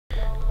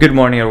Good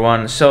morning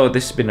everyone. So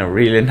this has been a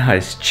really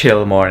nice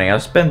chill morning.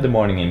 I've spent the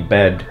morning in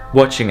bed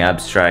watching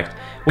Abstract,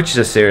 which is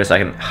a series I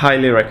can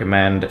highly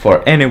recommend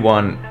for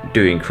anyone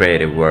doing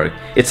creative work.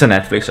 It's a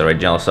Netflix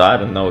original, so I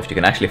don't know if you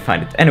can actually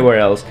find it anywhere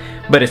else,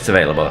 but it's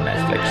available on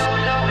Netflix.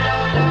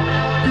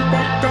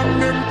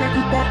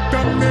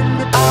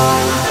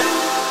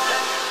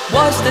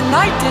 Was the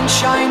knight in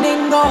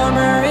shining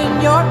armor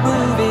in your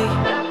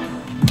movie?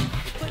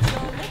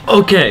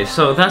 Okay,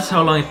 so that's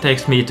how long it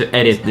takes me to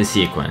edit the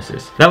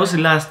sequences. That was the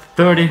last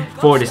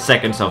 30-40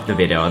 seconds of the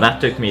video. That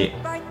took me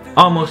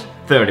almost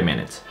 30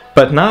 minutes.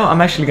 But now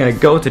I'm actually gonna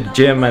go to the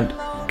gym, and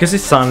because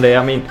it's Sunday,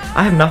 I mean,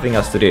 I have nothing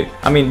else to do.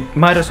 I mean,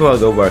 might as well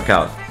go work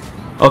out.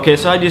 Okay,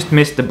 so I just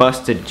missed the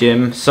bus to the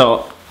gym,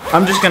 so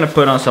I'm just gonna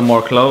put on some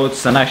more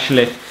clothes and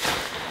actually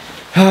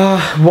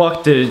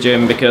walk to the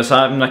gym, because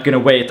I'm not gonna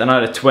wait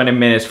another 20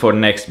 minutes for the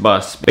next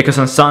bus, because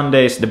on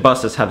Sundays the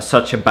buses have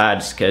such a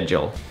bad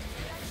schedule.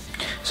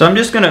 So I'm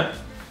just gonna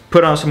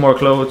put on some more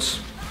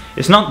clothes.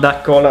 It's not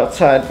that cold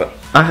outside, but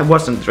I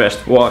wasn't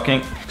dressed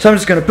walking. So I'm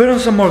just gonna put on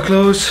some more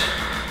clothes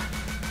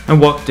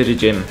and walk to the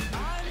gym.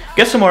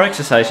 Get some more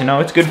exercise, you know,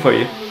 it's good for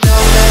you.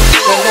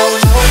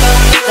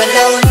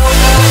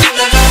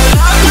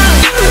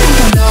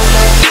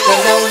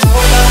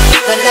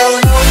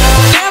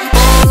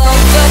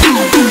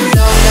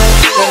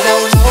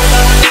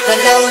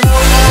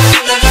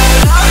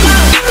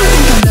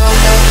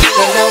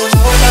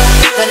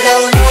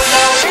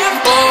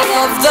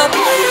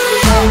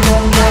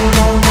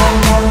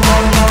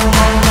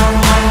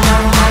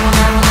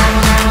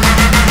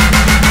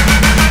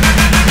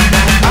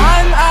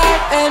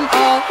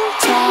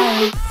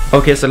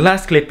 Okay, so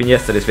last clip in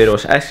yesterday's video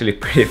was actually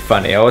pretty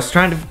funny. I was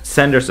trying to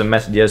send her some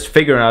messages,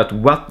 figuring out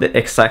what the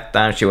exact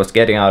time she was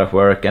getting out of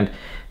work, and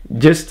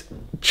just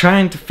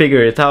trying to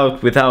figure it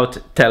out without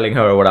telling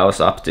her what I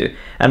was up to.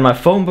 And my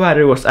phone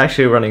battery was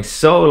actually running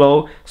so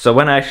low, so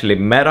when I actually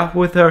met up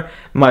with her,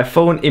 my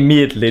phone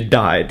immediately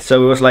died.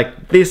 So it was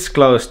like this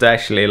close to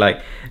actually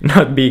like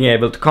not being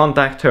able to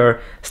contact her,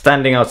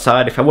 standing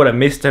outside. If I would have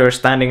missed her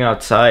standing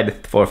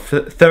outside for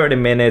 30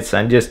 minutes,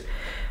 and just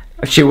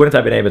she wouldn't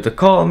have been able to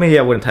call me,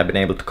 I wouldn't have been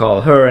able to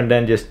call her, and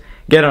then just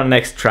get on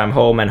next tram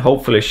home, and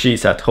hopefully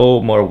she's at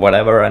home or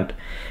whatever. And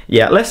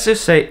yeah, let's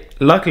just say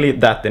luckily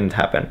that didn't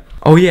happen.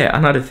 Oh yeah,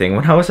 another thing,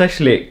 when I was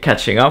actually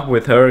catching up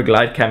with her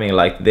glide camming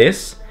like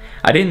this,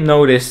 I didn't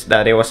notice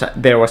that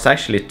there was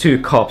actually two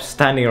cops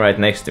standing right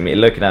next to me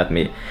looking at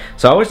me.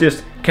 So I was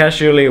just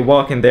casually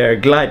walking there,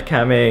 glide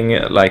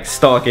camming, like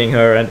stalking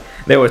her, and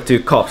there were two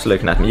cops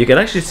looking at me. You could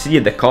actually see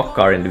the cop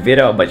car in the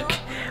video, but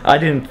I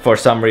didn't for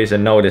some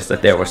reason notice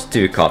that there was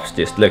two cops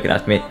just looking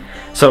at me.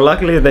 So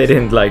luckily they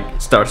didn't like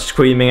start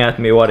screaming at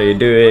me, "What are you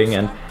doing?"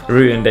 and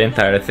ruin the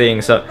entire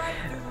thing. So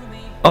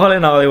all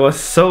in all, it was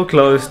so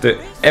close to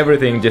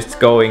everything just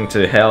going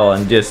to hell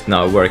and just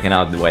not working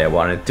out the way I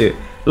wanted to.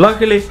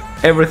 Luckily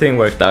everything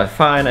worked out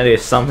fine, and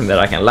it's something that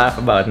I can laugh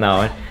about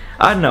now, and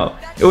I don't know,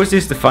 it was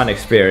just a fun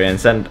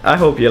experience, and I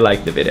hope you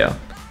liked the video.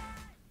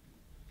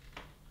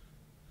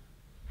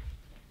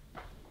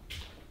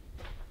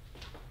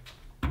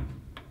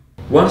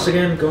 Once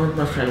again, going with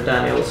my friend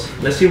Daniels.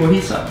 Let's see what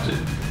he's up to.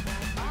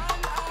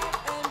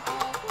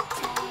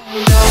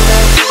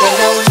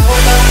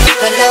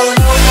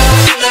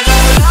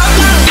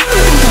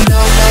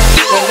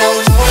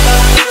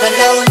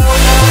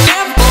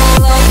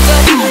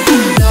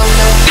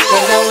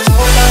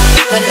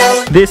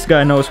 This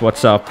guy knows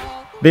what's up.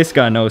 This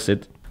guy knows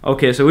it.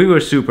 Okay, so we were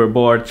super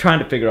bored, trying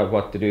to figure out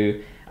what to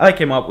do. I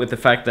came up with the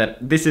fact that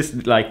this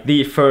is like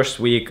the first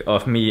week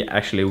of me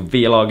actually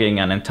vlogging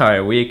an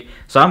entire week.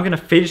 So I'm gonna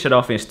finish it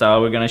off in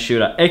style. We're gonna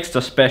shoot an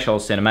extra special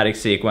cinematic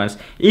sequence.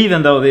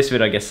 Even though this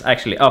video gets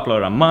actually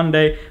uploaded on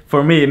Monday,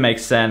 for me it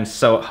makes sense.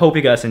 So hope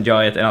you guys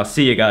enjoy it, and I'll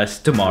see you guys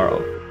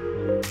tomorrow.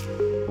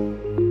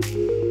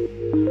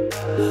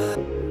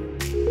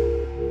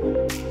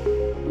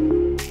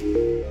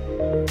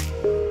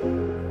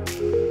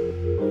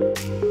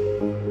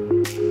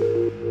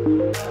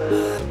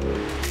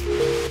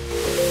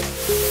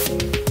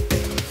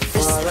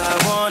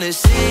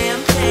 See